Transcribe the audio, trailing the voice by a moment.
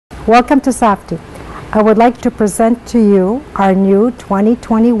Welcome to Safdie. I would like to present to you our new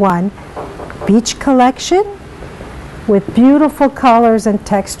 2021 beach collection with beautiful colors and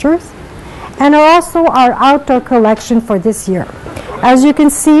textures, and also our outdoor collection for this year. As you can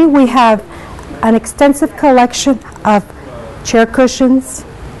see, we have an extensive collection of chair cushions,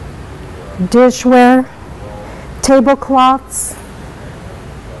 dishware, tablecloths,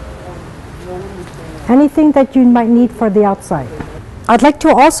 anything that you might need for the outside. I'd like to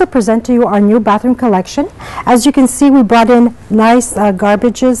also present to you our new bathroom collection. As you can see, we brought in nice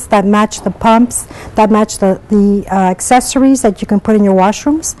garbages that match the pumps, that match the accessories that you can put in your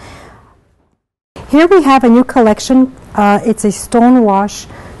washrooms. Here we have a new collection. It's a stone wash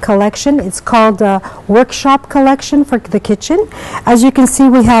collection. It's called Workshop Collection for the kitchen. As you can see,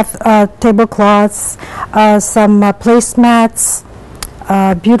 we have tablecloths, some placemats,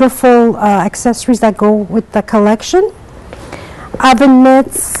 beautiful accessories that go with the collection. Oven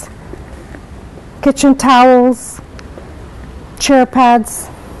mitts, kitchen towels, chair pads.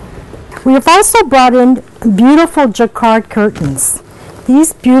 We have also brought in beautiful jacquard curtains.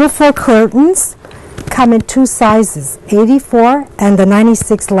 These beautiful curtains come in two sizes, 84 and the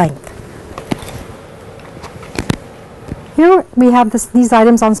 96 length. Here we have these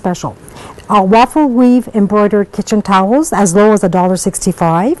items on special. Waffle weave embroidered kitchen towels as low as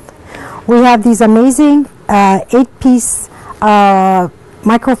 $1.65. We have these amazing 8-piece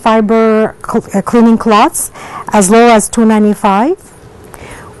microfiber cleaning cloths as low as $2.95.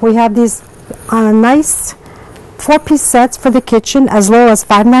 We have these nice 4-piece sets for the kitchen as low as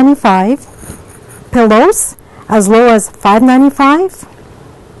 $5.95. Pillows as low as $5.95.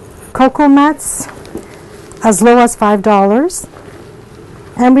 Cocoa mats as low as $5.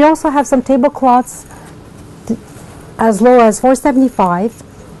 And we also have some tablecloths as low as $4.75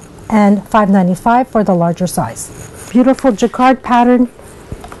 and $5.95 for the larger size. Beautiful jacquard pattern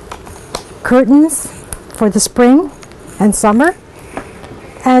curtains for the spring and summer.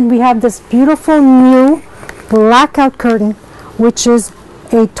 And we have this beautiful new blackout curtain, which is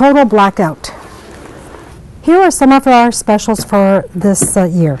a total blackout. Here are some of our specials for this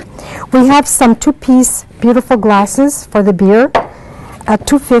year. We have some 2-piece beautiful glasses for the beer at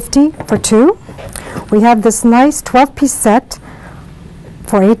 $2.50 for 2. We have this nice 12-piece set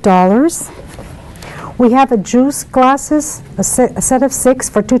for $8. We have a juice glasses, a set of 6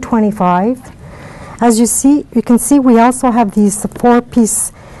 for $2.25. As you can see, we also have these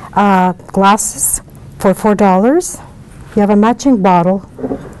 4-piece glasses for $4. You have a matching bottle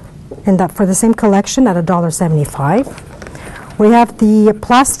for the same collection at $1.75. We have the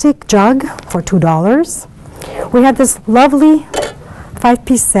plastic jug for $2. We have this lovely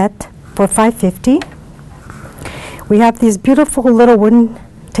 5-piece set for $5.50. We have these beautiful little wooden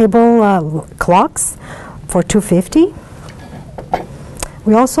table clocks for $2.50.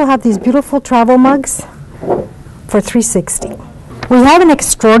 We also have these beautiful travel mugs for $3.60. We have an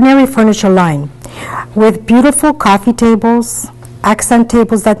extraordinary furniture line with beautiful coffee tables, accent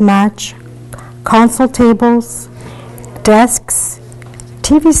tables that match, console tables, desks,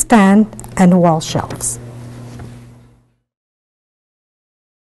 TV stand, and wall shelves.